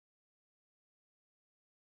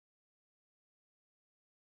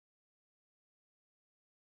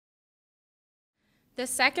The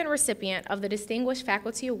second recipient of the Distinguished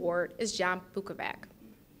Faculty Award is John Bukovac.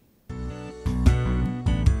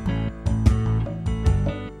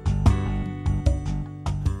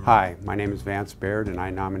 Hi, my name is Vance Baird and I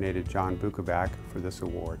nominated John Bukovac for this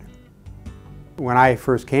award. When I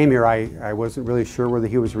first came here, I wasn't really sure whether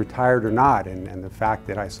he was retired or not, and the fact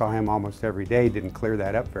that I saw him almost every day didn't clear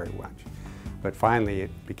that up very much. But finally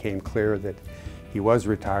it became clear that he was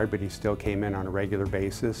retired, but he still came in on a regular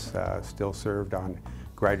basis, still served on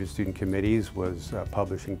graduate student committees, was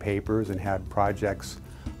publishing papers and had projects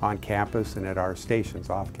on campus and at our stations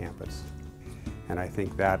off campus. And I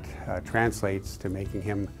think that translates to making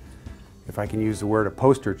him, if I can use the word, a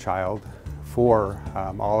poster child for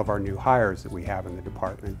all of our new hires that we have in the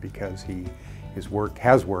department, because he has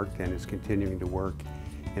worked and is continuing to work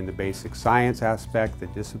in the basic science aspect, the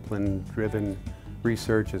discipline-driven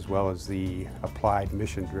research, as well as the applied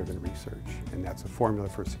mission-driven research. And that's a formula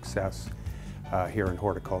for success here in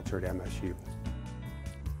horticulture at MSU.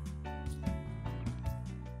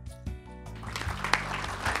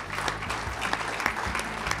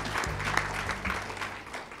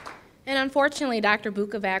 And unfortunately, Dr.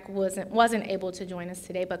 Bukovac wasn't able to join us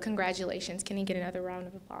today, but congratulations. Can he get another round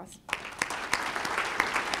of applause?